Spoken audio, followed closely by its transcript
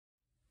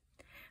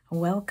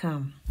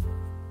Welcome.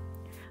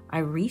 I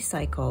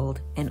recycled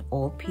an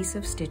old piece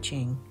of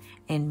stitching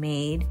and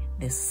made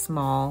this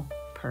small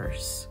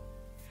purse.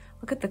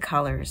 Look at the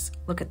colors,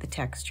 look at the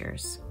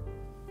textures.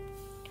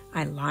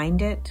 I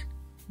lined it.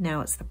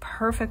 Now it's the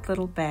perfect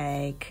little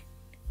bag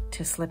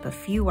to slip a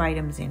few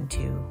items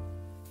into.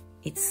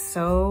 It's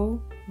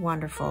so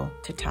wonderful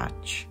to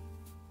touch.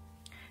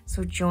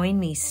 So join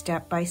me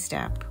step by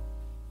step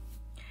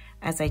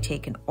as I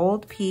take an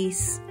old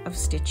piece of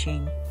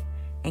stitching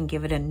and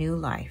give it a new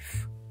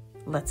life.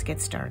 Let's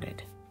get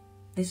started.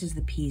 This is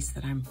the piece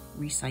that I'm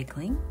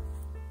recycling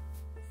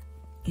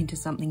into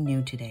something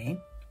new today.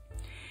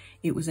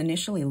 It was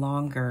initially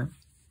longer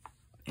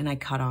and I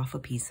cut off a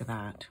piece of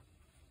that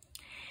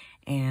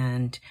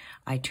and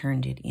I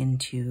turned it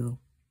into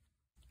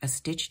a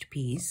stitched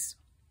piece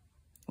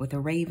with a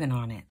raven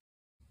on it.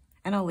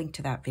 And I'll link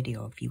to that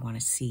video if you want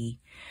to see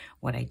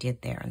what I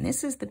did there. And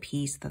this is the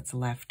piece that's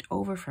left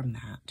over from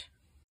that.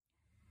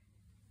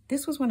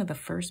 This was one of the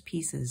first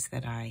pieces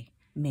that I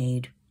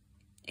made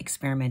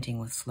experimenting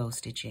with slow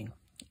stitching.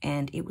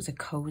 And it was a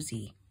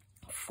cozy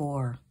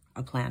for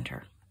a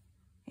planter.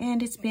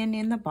 And it's been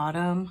in the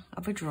bottom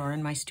of a drawer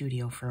in my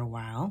studio for a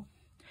while.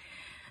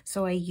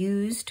 So I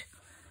used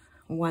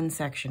one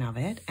section of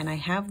it, and I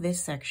have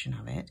this section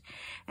of it,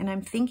 and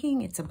I'm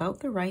thinking it's about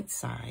the right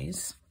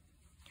size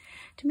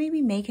to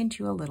maybe make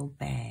into a little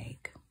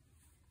bag.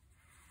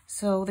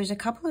 So there's a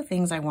couple of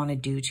things I want to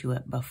do to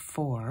it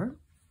before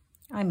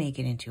I make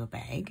it into a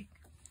bag.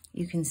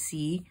 You can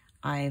see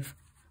I've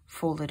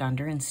folded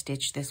under and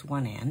stitched this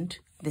one end.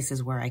 This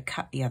is where I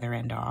cut the other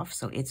end off,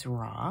 so it's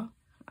raw.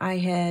 I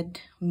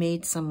had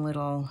made some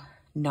little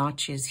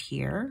notches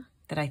here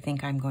that I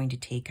think I'm going to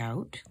take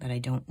out that I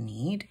don't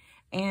need.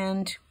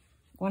 And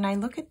when I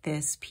look at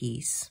this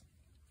piece,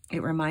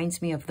 it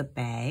reminds me of the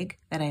bag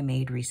that I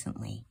made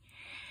recently.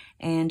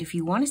 And if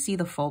you want to see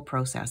the full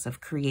process of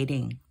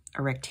creating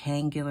a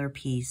rectangular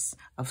piece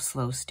of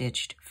slow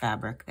stitched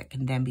fabric that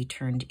can then be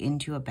turned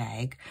into a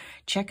bag,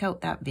 check out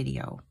that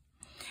video.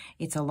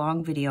 It's a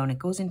long video and it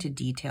goes into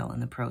detail in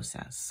the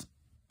process.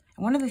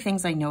 And one of the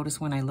things I notice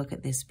when I look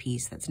at this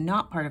piece that's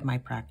not part of my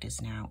practice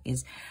now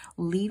is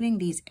leaving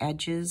these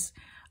edges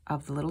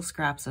of the little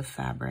scraps of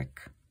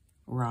fabric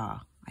raw.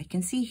 I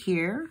can see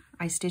here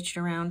I stitched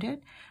around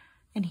it,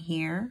 and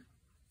here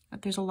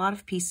but there's a lot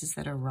of pieces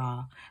that are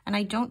raw, and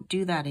I don't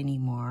do that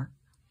anymore.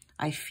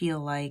 I feel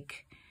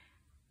like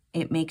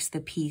it makes the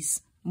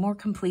piece more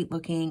complete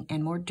looking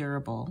and more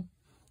durable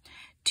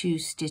to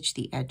stitch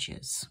the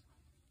edges.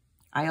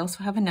 I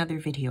also have another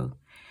video.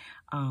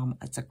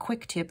 It's a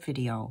quick tip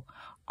video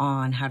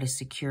on how to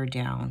secure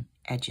down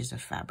edges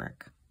of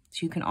fabric.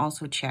 So you can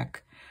also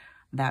check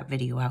that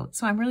video out.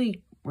 So I'm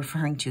really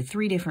referring to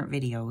 3 different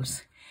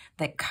videos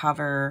that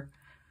cover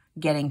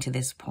getting to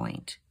this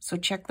point. So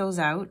check those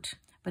out.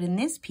 But in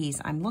this piece,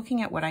 I'm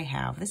looking at what I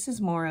have. This is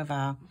more of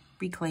a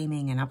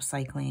reclaiming and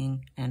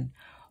upcycling an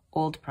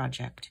old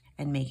project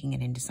and making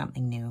it into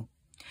something new.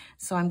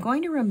 So I'm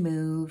going to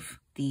remove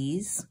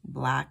these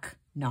black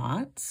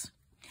knots,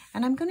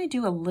 and I'm going to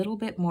do a little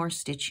bit more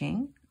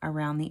stitching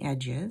around the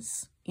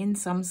edges in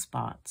some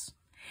spots.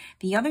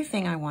 The other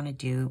thing I want to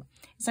do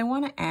is I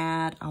want to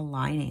add a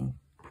lining.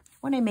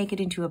 When I make it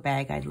into a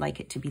bag, I'd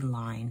like it to be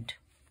lined.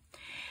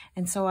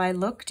 And so I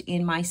looked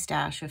in my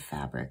stash of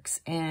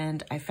fabrics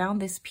and I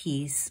found this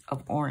piece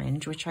of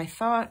orange, which I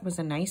thought was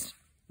a nice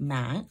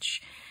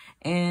match.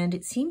 And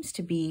it seems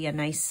to be a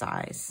nice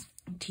size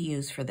to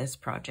use for this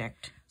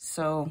project.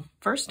 So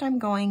first I'm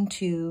going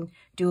to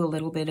do a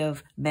little bit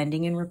of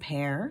bending and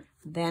repair.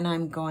 Then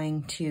I'm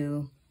going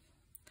to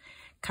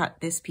cut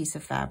this piece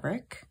of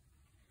fabric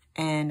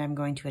and I'm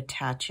going to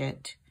attach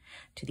it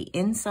to the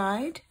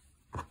inside,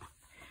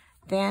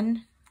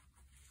 then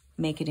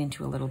make it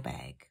into a little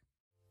bag.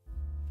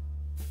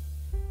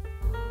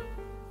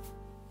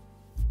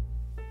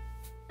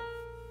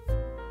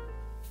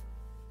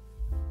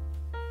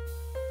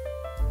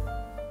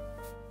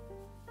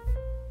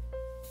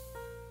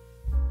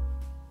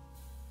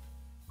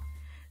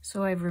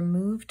 So I've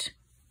removed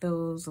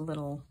those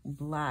little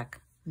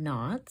black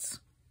knots,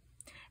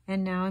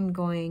 and now I'm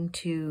going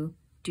to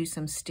do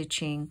some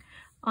stitching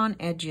on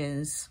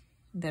edges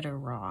that are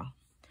raw.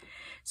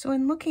 So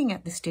in looking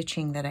at the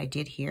stitching that I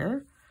did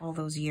here all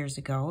those years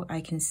ago,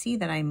 I can see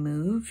that I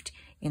moved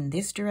in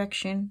this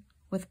direction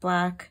with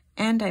black,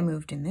 and I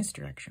moved in this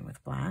direction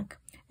with black,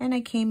 and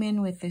I came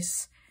in with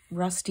this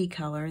rusty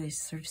color,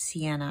 this sort of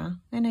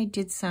sienna, and I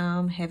did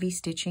some heavy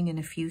stitching in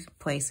a few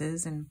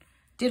places and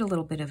did a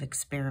little bit of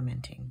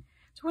experimenting.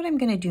 So what I'm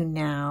going to do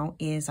now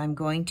is I'm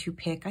going to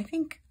pick, I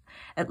think,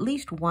 at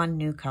least one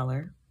new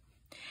color,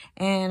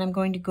 and I'm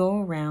going to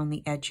go around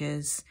the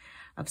edges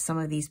of some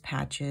of these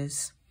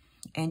patches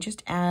and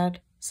just add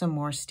some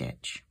more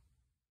stitch.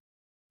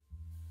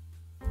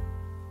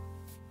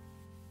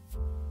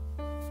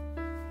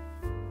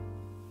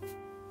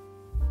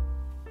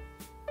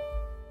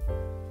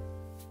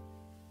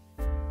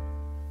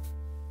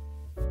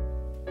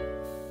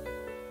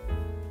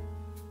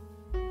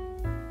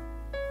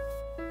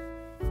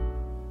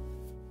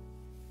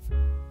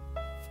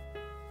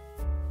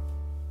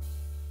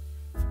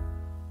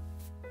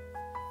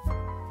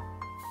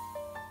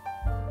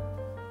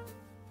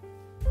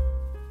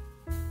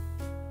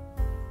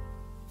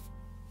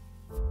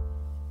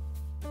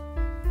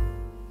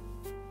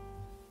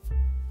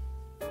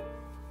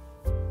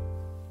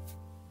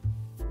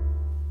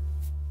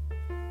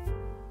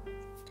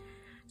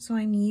 So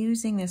I'm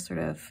using this sort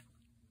of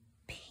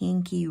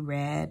pinky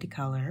red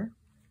color,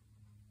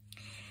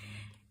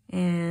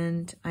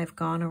 and I've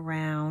gone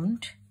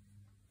around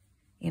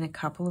in a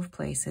couple of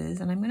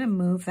places, and I'm going to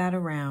move that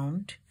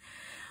around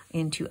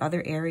into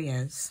other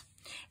areas,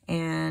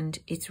 and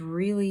it's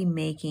really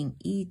making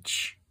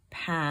each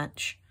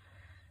patch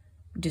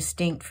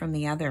distinct from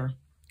the other.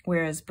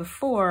 Whereas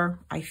before,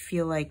 I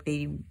feel like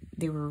they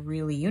were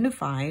really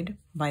unified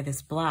by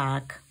this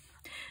black.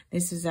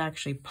 This is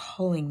actually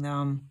pulling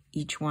them,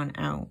 each one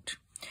out.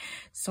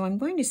 So I'm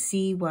going to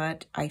see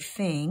what I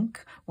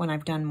think when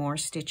I've done more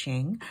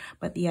stitching,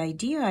 but the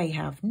idea I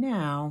have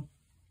now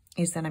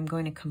is that I'm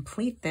going to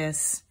complete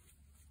this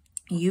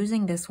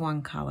using this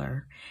one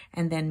color,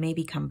 and then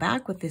maybe come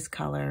back with this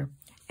color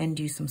and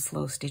do some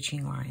slow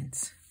stitching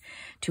lines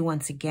to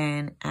once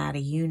again add a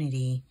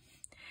unity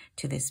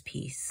to this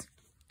piece.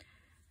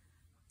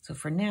 So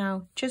for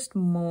now, just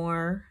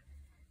more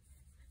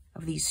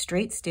of these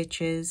straight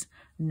stitches,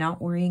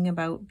 not worrying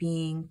about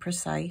being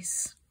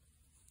precise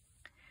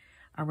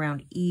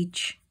around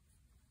each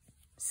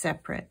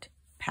separate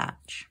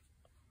patch.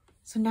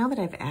 So now that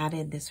I've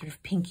added this sort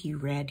of pinky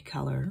red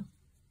color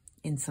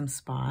in some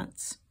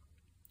spots,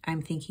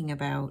 I'm thinking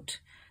about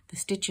the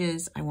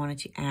stitches I wanted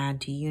to add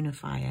to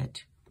unify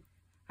it.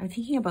 I'm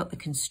thinking about the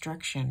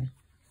construction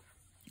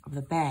of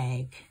the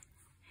bag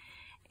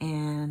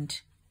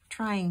and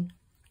trying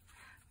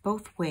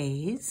both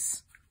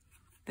ways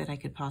that I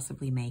could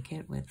possibly make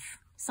it with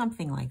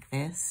something like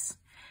this.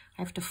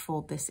 I have to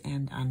fold this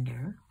end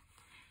under.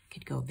 I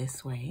could go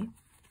this way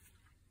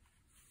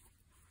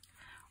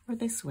or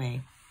this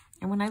way.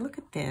 And when I look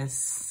at this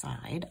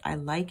side, I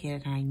like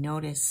it, and I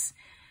notice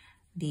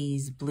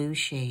these blue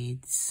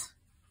shades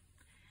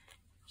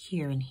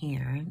here and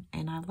here,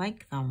 and I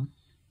like them.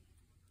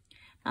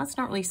 Now, it's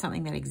not really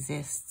something that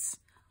exists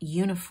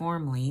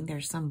uniformly.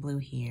 There's some blue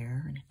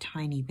here and a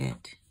tiny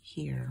bit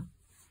here.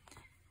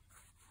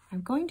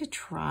 I'm going to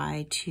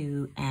try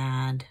to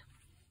add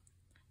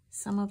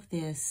some of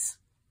this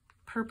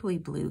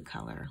purpley blue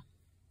color.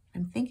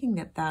 I'm thinking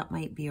that that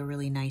might be a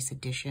really nice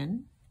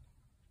addition,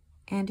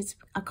 and it's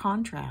a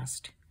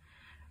contrast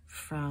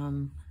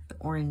from the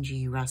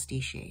orangey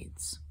rusty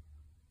shades.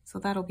 So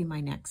that'll be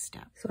my next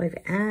step. So I've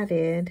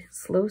added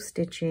slow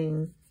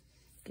stitching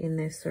in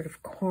this sort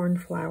of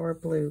cornflower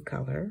blue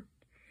color,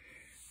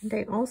 and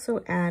I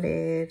also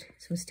added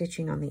some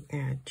stitching on the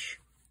edge.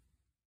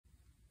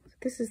 So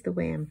this is the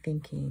way I'm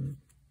thinking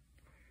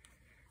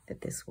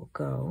that this will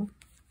go.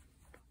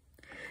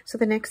 So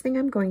the next thing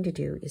I'm going to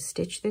do is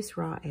stitch this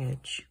raw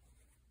edge.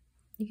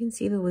 You can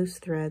see the loose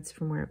threads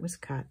from where it was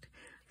cut.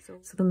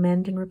 So the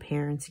mend and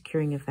repair and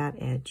securing of that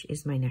edge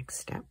is my next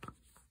step.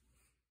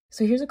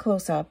 So here's a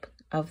close-up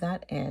of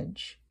that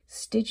edge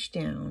stitched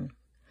down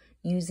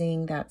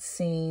using that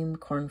same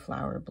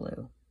cornflower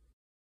blue.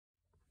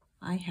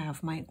 I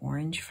have my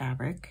orange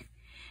fabric,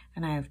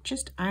 and I have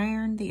just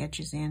ironed the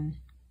edges in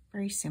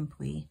very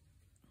simply,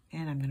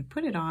 and I'm going to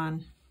put it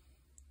on.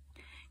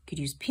 You could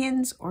use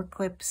pins or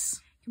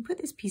clips. You can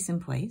put this piece in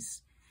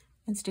place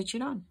and stitch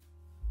it on.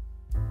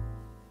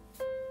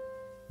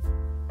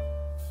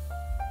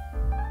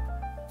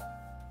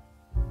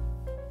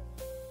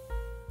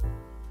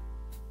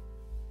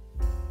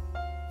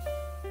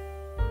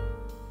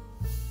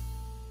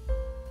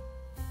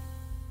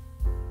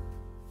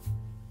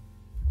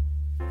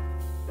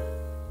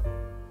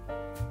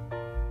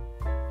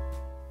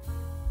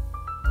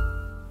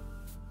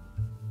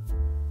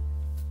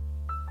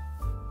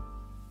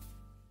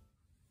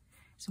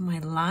 So my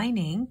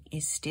lining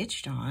is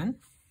stitched on,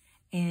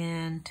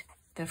 and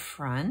the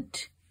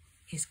front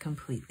is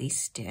completely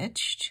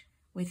stitched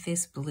with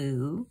this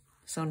blue.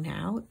 So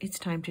now it's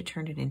time to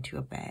turn it into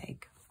a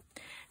bag.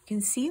 You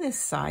can see the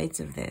sides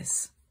of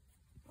this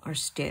are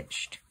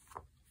stitched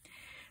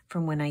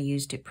from when I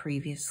used it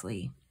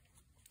previously.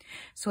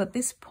 So at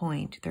this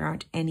point, there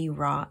aren't any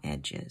raw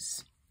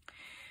edges.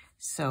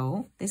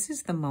 So this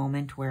is the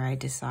moment where I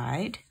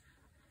decide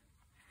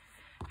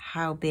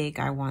how big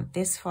I want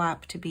this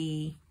flap to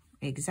be,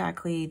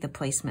 exactly the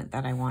placement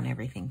that I want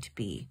everything to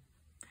be.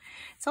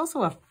 It's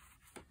also a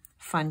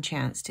fun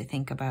chance to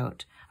think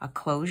about a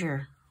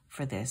closure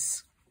for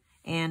this.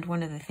 And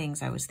one of the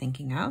things I was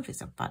thinking of is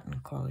a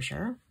button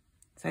closure.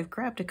 So I've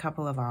grabbed a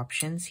couple of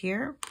options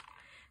here.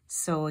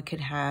 So it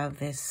could have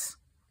this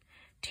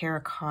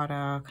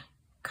terracotta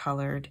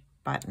colored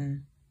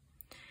button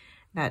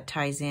that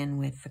ties in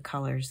with the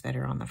colors that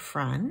are on the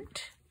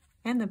front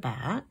and the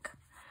back.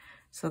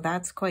 So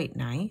that's quite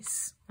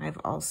nice. I've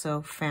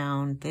also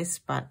found this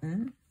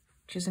button,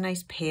 which is a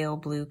nice pale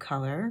blue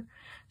color.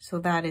 So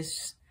that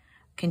is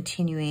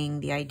continuing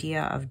the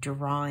idea of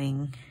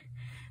drawing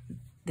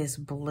this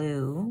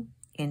blue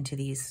into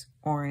these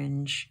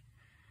orange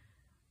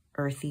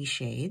earthy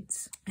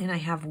shades. And I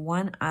have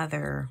one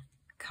other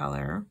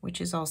color,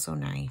 which is also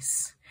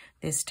nice.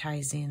 This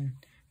ties in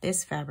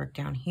this fabric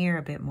down here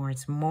a bit more.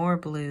 It's more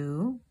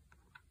blue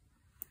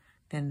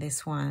than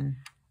this one.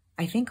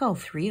 I think all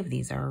three of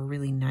these are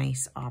really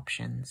nice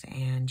options,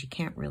 and you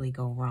can't really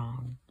go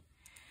wrong.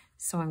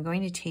 So I'm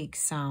going to take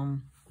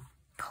some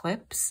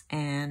clips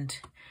and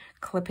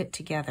clip it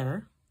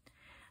together.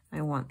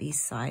 I want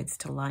these sides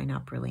to line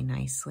up really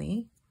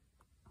nicely.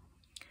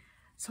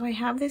 So I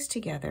have this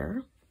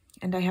together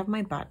and I have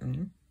my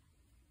button.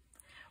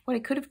 What I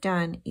could have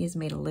done is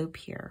made a loop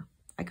here.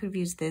 I could have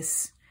used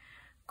this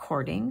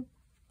cording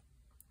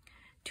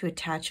to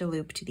attach a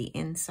loop to the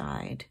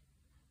inside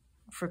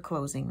for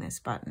closing this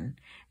button.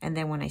 And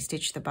then when I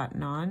stitch the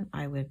button on,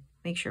 I would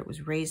make sure it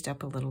was raised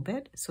up a little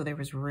bit so there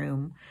was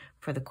room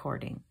for the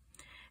cording.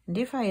 And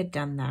if I had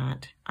done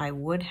that, I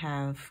would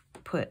have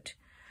put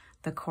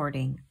the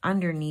cording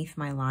underneath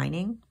my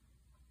lining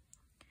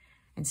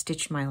and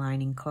stitched my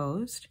lining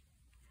closed.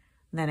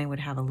 Then I would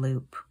have a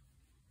loop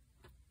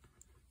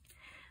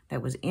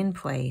that was in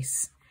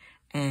place,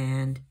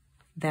 and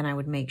then I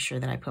would make sure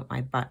that I put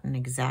my button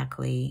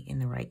exactly in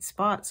the right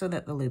spot so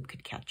that the loop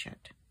could catch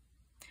it.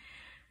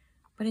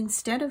 But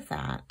instead of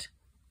that,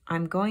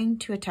 I'm going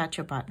to attach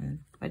a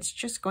button, but it's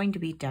just going to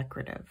be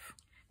decorative.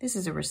 This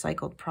is a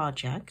recycled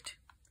project,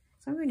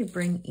 so I'm going to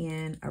bring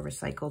in a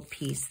recycled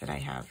piece that I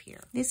have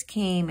here. This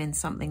came in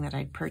something that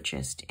I'd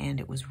purchased and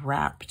it was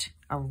wrapped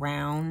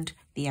around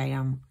the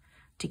item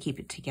to keep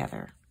it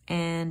together.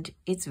 And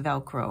it's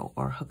Velcro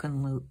or hook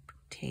and loop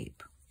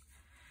tape.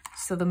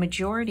 So the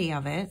majority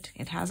of it,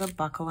 it has a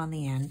buckle on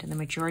the end, and the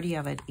majority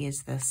of it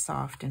is the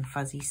soft and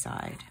fuzzy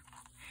side.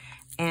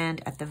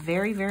 And at the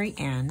very, very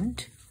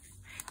end,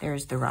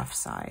 there's the rough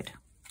side.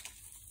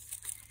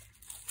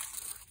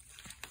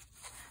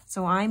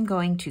 So I'm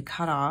going to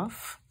cut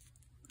off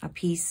a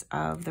piece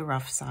of the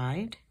rough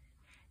side,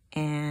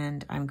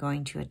 and I'm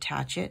going to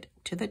attach it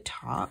to the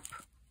top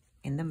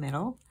in the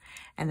middle,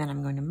 and then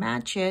I'm going to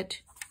match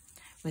it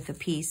with a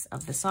piece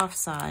of the soft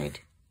side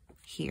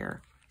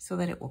here so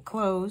that it will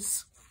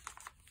close,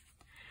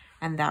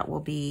 and that will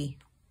be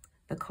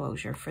the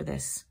closure for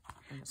this.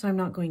 So I'm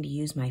not going to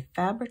use my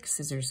fabric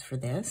scissors for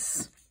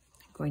this.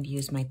 I'm going to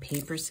use my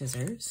paper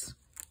scissors,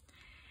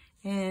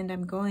 and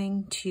I'm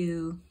going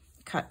to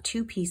cut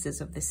two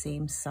pieces of the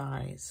same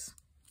size,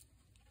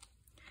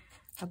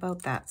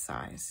 about that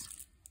size.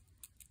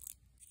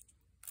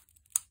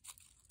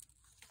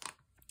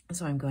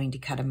 So I'm going to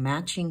cut a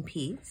matching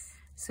piece.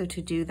 So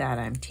to do that,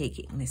 I'm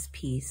taking this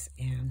piece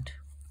and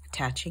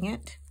attaching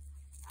it.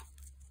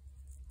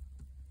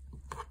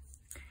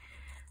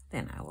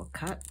 Then I will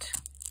cut.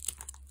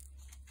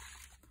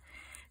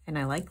 And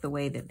I like the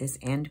way that this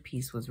end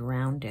piece was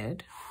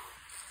rounded.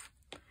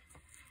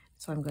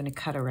 So I'm going to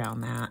cut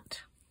around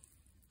that.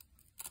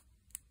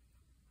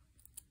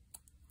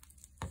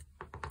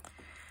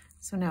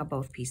 So now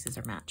both pieces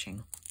are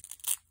matching.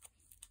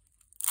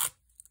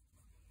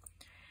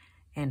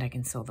 And I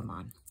can sew them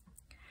on.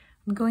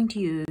 I'm going to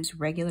use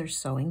regular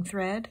sewing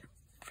thread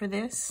for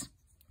this.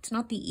 It's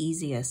not the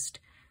easiest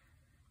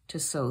to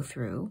sew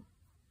through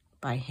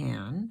by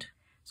hand.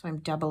 So I'm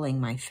doubling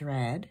my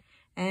thread,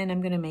 and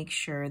I'm going to make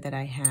sure that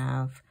I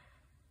have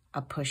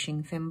a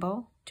pushing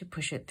thimble to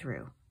push it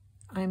through.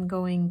 I'm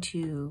going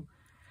to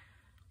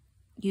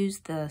use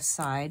the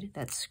side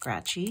that's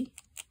scratchy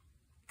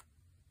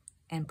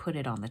and put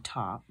it on the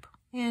top.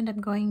 And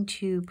I'm going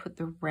to put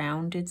the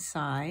rounded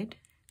side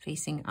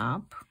facing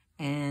up,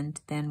 and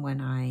then when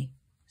I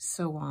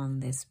sew on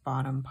this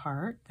bottom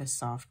part, the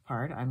soft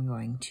part, I'm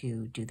going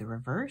to do the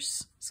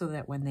reverse so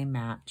that when they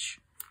match,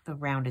 the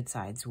rounded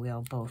sides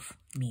will both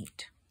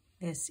meet.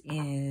 This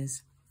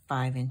is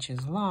 5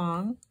 inches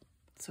long,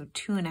 so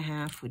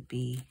 2.5 would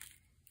be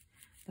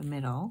the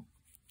middle.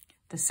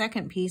 The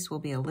second piece will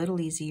be a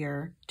little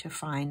easier to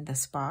find the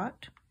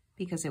spot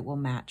because it will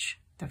match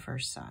the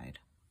first side.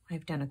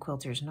 I've done a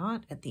quilter's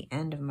knot at the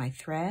end of my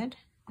thread,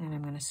 and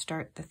I'm going to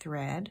start the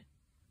thread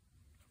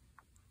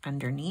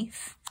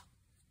underneath,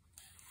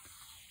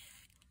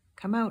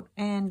 come out,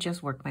 and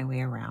just work my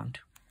way around.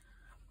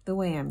 The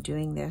way I'm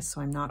doing this,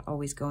 so I'm not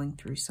always going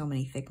through so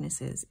many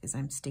thicknesses, is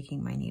I'm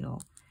sticking my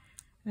needle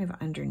kind of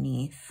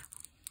underneath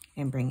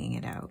and bringing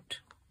it out.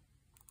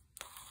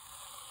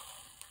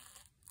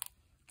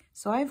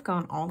 So I've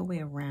gone all the way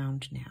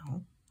around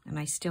now, and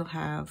I still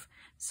have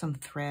some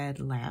thread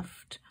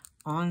left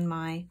on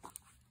my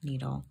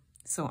needle.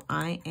 So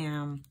I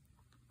am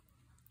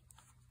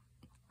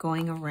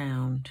going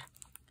around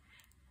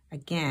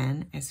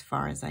again as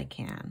far as I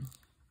can.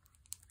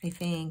 I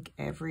think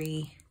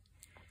every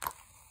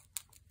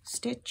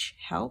stitch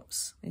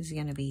helps. Is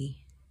going to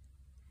be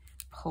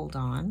pulled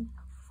on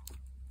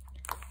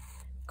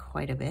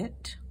quite a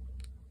bit.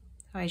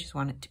 So I just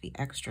want it to be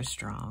extra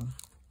strong.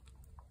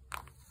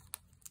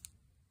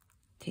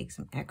 Take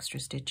some extra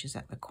stitches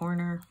at the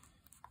corner.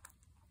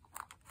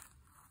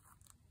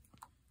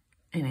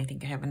 And I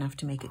think I have enough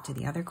to make it to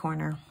the other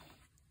corner.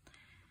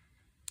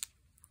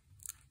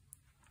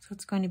 So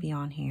it's going to be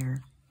on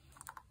here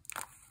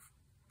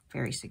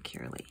very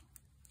securely.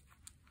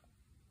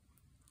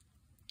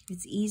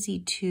 It's easy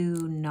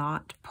to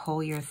not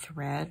pull your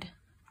thread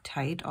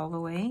tight all the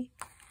way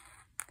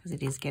because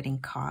it is getting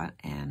caught,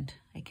 and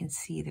I can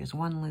see there's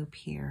one loop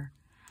here.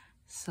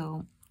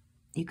 So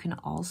you can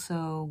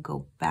also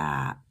go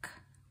back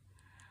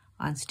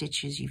on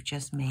stitches you've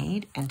just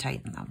made and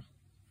tighten them.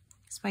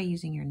 just by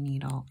using your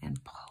needle and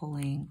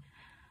pulling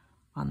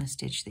on the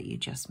stitch that you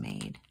just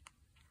made,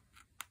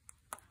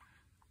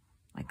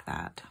 like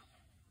that.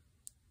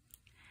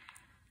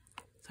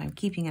 So I'm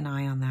keeping an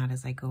eye on that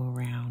as I go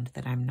around,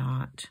 that I'm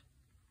not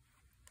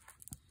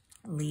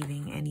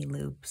leaving any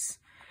loops.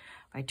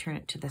 If I turn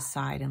it to the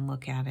side and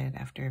look at it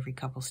after every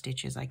couple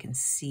stitches, I can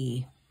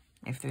see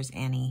if there's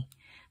any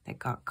that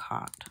got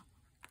caught.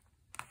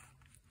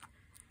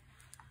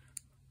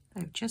 I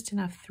have just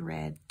enough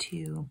thread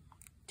to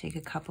take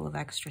a couple of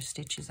extra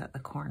stitches at the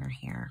corner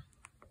here.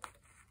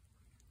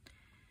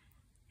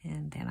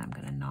 And then I'm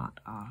going to knot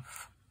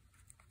off.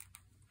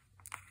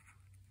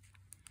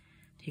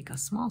 Take a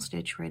small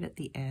stitch right at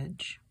the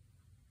edge.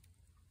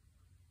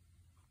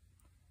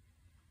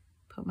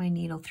 Put my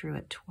needle through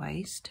it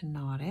twice to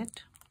knot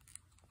it.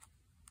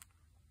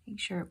 Make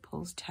sure it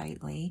pulls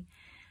tightly.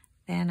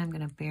 Then I'm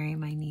going to bury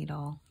my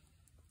needle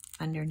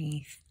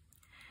underneath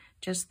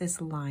just this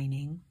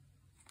lining.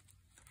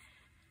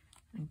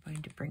 I'm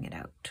going to bring it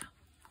out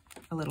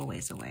a little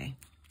ways away.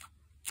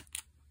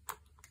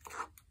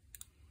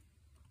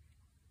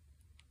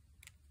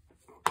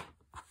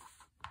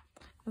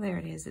 There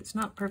it is. It's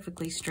not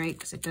perfectly straight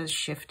because it does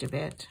shift a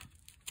bit.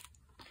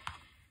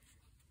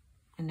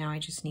 And now I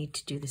just need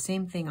to do the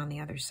same thing on the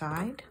other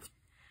side.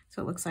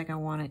 So it looks like I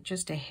want it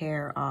just a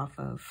hair off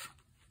of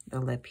the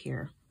lip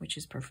here, which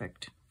is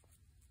perfect.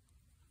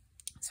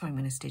 So I'm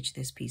going to stitch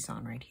this piece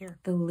on right here.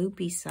 The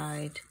loopy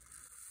side,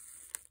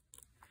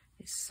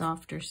 this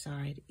softer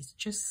side, is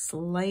just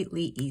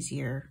slightly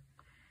easier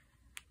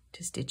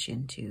to stitch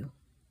into.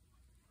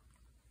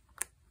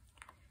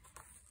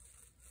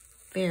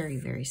 Very,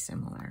 very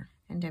similar.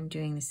 And I'm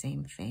doing the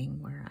same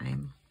thing where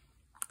I'm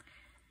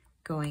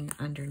going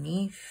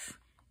underneath,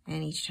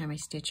 and each time I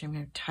stitch,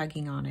 I'm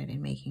tugging on it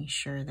and making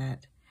sure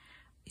that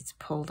it's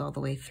pulled all the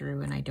way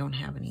through and I don't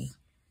have any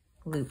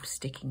loops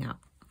sticking up.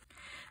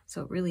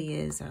 So it really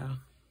is a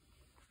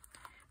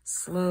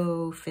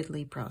slow,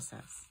 fiddly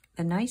process.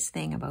 The nice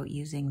thing about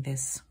using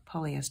this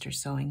polyester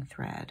sewing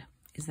thread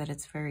is that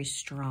it's very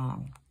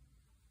strong.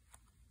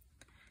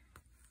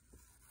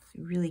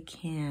 You really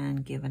can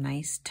give a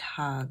nice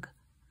tug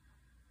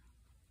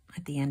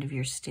at the end of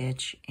your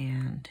stitch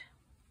and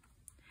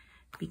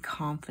be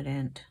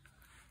confident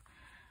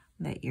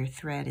that your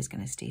thread is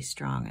going to stay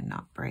strong and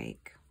not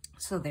break.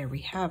 So there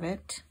we have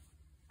it,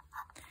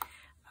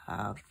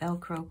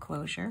 Velcro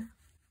closure.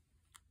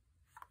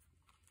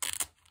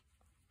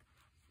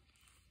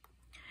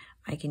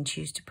 I can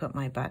choose to put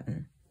my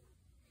button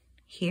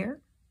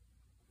here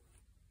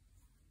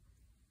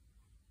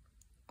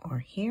or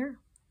here,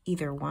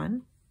 either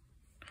one.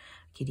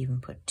 I could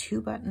even put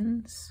 2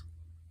 buttons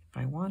if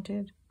I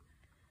wanted,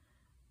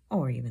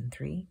 or even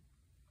 3.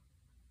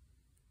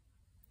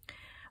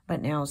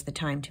 But now is the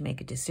time to make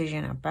a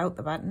decision about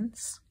the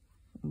buttons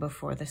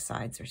before the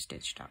sides are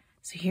stitched up.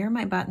 So here are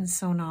my buttons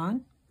sewn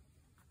on.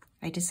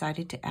 I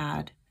decided to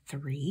add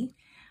 3.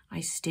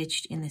 I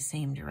stitched in the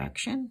same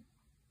direction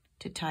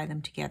to tie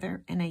them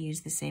together, and I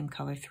used the same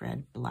color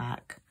thread,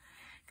 black,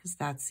 because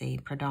that's a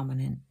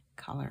predominant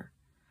color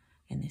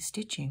in the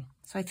stitching.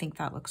 So I think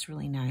that looks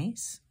really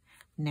nice.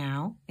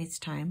 Now it's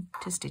time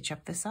to stitch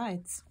up the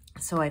sides.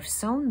 So I've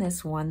sewn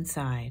this one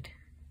side.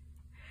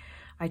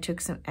 I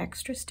took some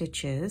extra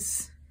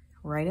stitches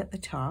right at the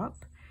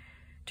top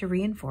to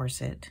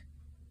reinforce it.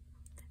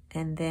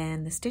 And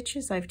then the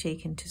stitches I've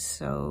taken to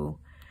sew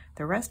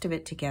the rest of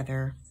it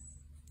together,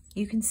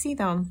 you can see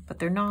them, but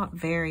they're not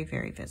very,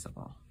 very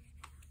visible.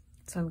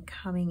 So I'm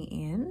coming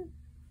in,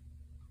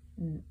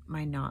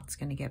 my knot's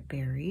going to get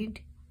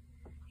buried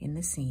in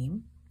the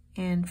seam.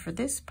 And for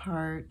this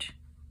part,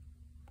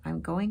 I'm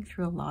going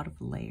through a lot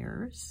of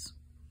layers.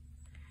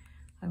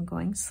 I'm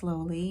going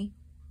slowly,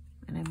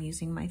 and I'm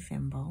using my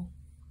thimble.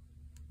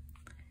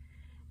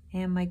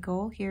 And my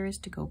goal here is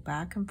to go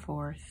back and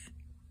forth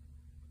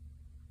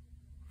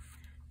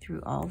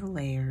through all the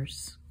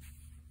layers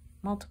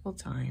multiple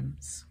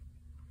times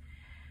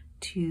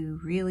to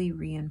really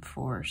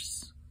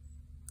reinforce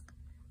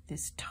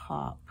this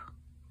top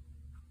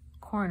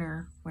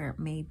corner where it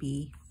may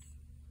be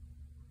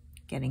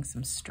getting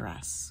some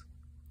stress.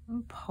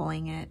 I'm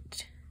pulling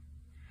it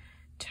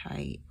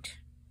tight.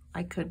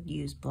 I could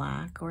use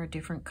black or a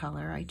different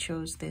color. I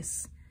chose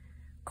this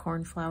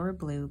cornflower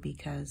blue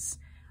because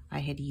I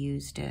had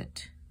used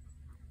it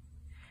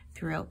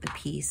throughout the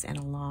piece and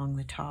along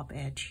the top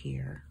edge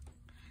here.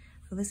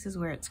 So this is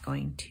where it's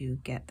going to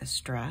get the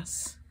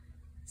stress.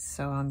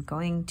 So I'm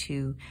going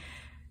to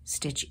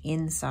stitch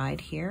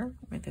inside here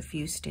with a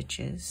few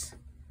stitches.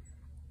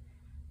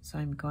 So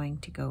I'm going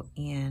to go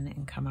in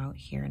and come out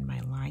here in my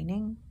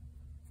lining.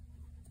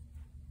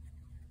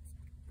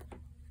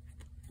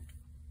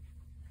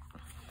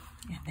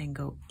 And then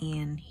go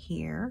in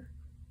here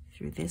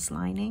through this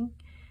lining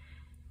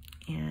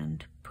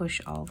and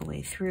push all the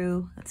way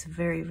through. That's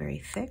very, very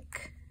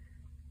thick.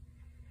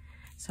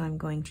 So I'm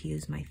going to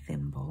use my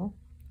thimble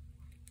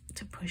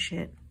to push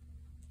it.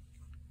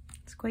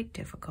 It's quite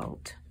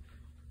difficult.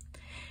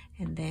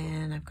 And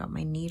then I've got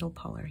my needle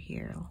puller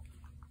here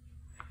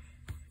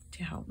to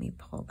to help me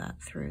pull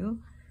that through.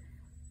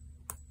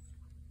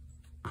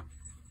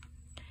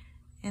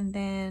 And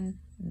then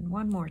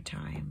one more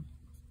time.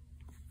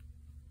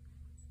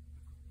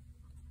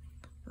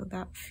 So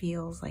that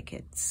feels like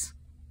it's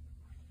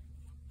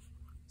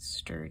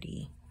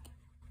sturdy.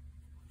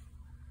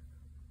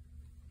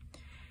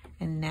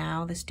 And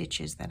now the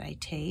stitches that I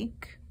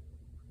take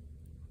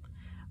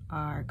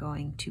are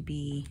going to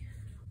be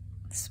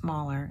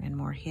smaller and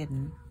more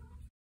hidden.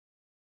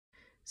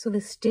 So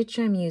the stitch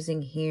I'm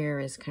using here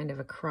is kind of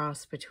a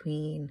cross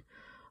between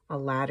a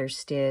ladder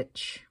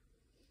stitch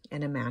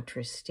and a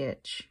mattress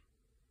stitch.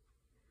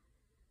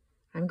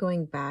 I'm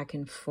going back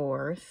and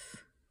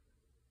forth.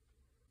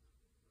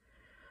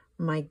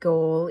 My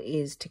goal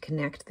is to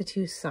connect the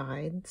two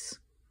sides.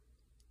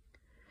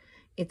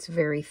 It's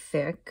very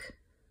thick,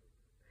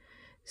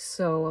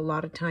 so a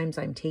lot of times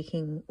I'm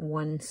taking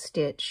one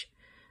stitch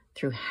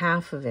through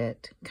half of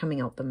it, coming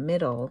out the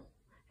middle,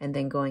 and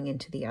then going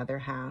into the other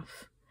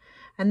half.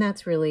 And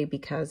that's really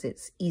because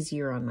it's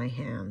easier on my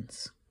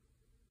hands.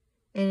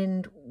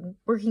 And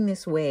working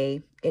this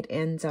way, it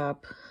ends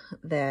up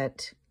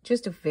that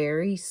just a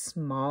very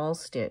small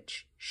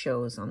stitch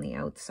shows on the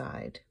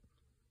outside,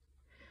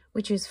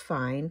 which is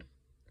fine.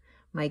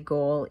 My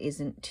goal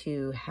isn't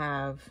to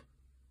have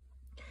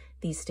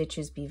these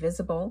stitches be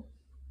visible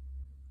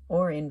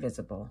or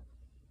invisible.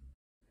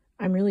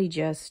 I'm really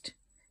just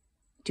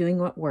doing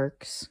what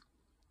works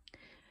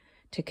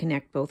to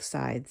connect both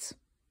sides.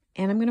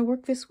 And I'm going to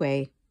work this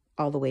way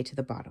all the way to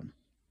the bottom.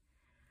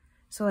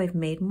 So I've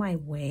made my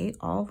way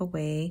all the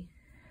way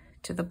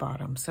to the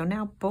bottom. So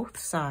now both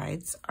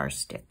sides are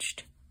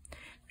stitched.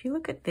 If you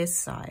look at this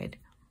side,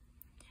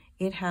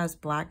 it has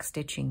black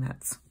stitching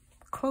that's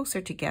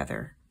closer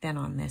together than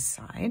on this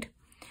side.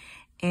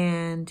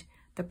 And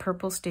the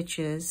purple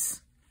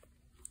stitches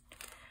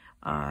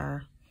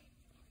are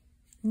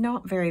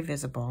not very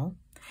visible.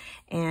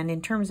 And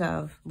in terms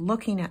of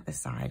looking at the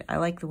side, I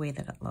like the way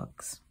that it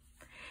looks.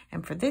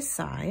 And for this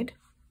side,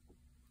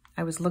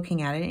 I was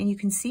looking at it and you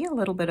can see a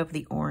little bit of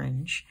the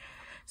orange,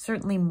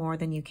 certainly more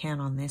than you can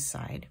on this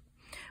side,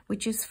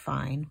 which is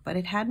fine, but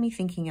it had me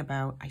thinking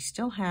about, I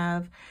still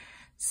have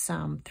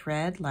some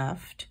thread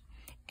left,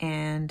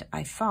 and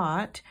I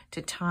thought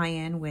to tie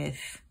in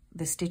with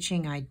the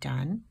stitching I'd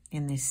done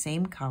in this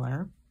same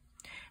color,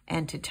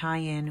 and to tie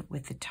in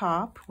with the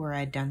top where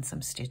I'd done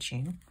some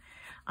stitching,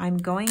 I'm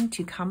going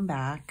to come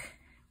back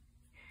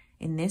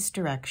in this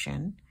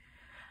direction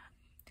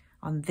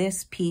on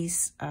this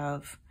piece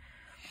of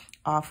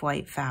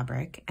off-white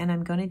fabric, and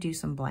I'm going to do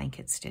some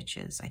blanket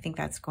stitches. I think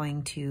that's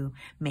going to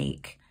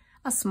make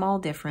a small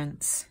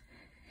difference,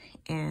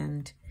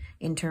 and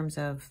in terms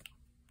of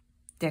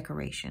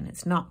decoration,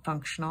 it's not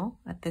functional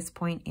at this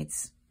point,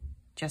 it's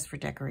just for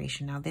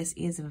decoration. Now this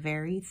is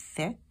very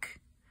thick.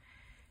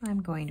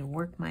 I'm going to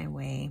work my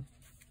way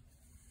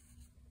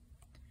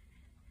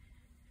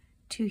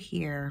to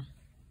here.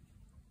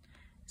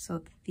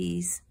 So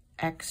these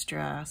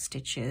extra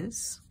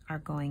stitches are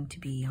going to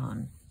be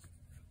on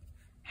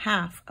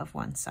half of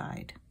one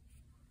side,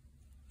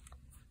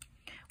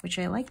 which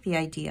I like the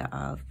idea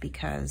of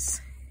because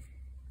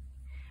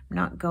I'm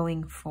not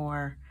going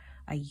for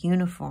a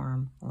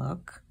uniform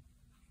look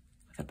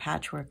with a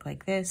patchwork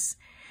like this,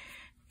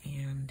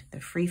 and the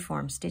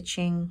freeform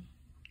stitching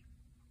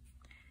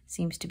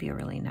seems to be a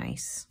really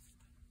nice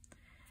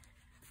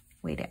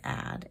way to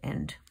add.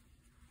 And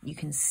you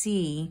can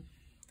see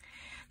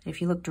that if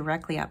you look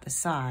directly at the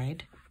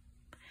side,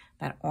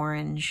 that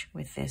orange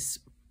with this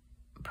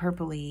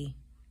purpley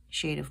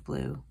shade of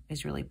blue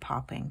is really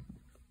popping.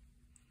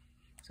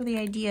 So the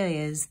idea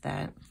is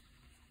that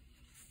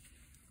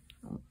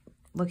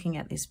looking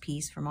at this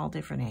piece from all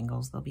different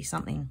angles, there'll be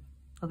something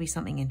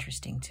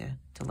interesting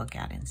to look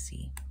at and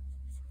see.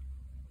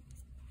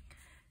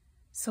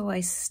 So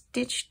I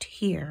stitched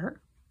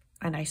here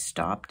and I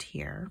stopped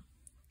here,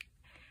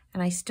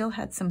 and I still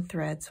had some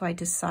thread, so I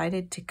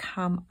decided to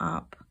come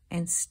up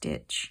and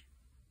stitch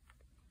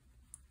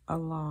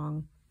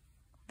along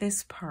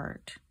this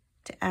part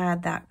to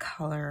add that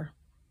color.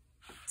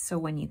 So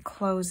when you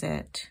close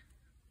it,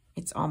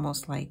 it's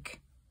almost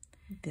like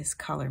this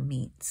color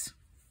meets.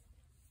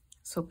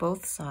 So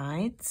both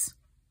sides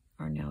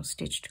are now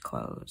stitched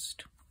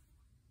closed.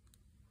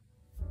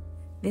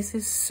 This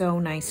is so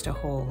nice to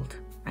hold.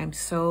 I'm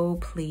so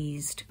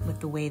pleased with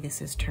the way this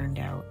has turned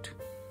out.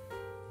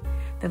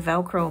 The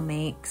Velcro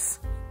makes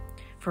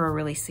for a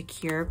really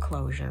secure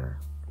closure.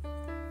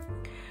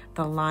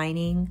 The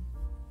lining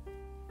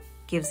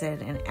gives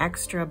it an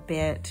extra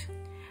bit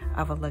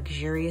of a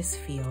luxurious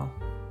feel.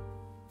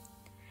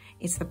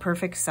 It's the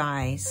perfect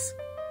size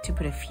to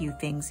put a few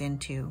things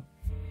into.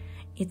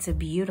 It's a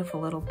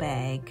beautiful little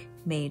bag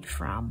made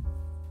from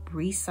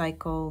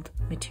recycled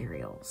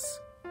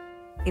materials.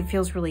 It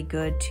feels really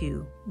good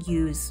to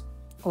use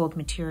old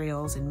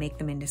materials and make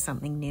them into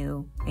something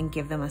new and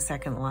give them a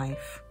second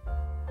life.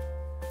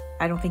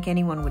 I don't think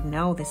anyone would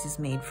know this is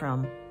made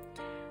from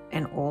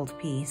an old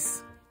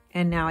piece,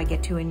 and now I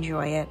get to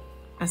enjoy it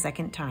a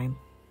second time.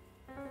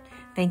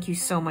 Thank you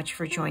so much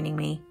for joining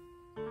me.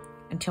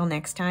 Until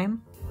next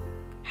time,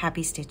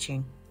 Happy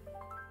stitching.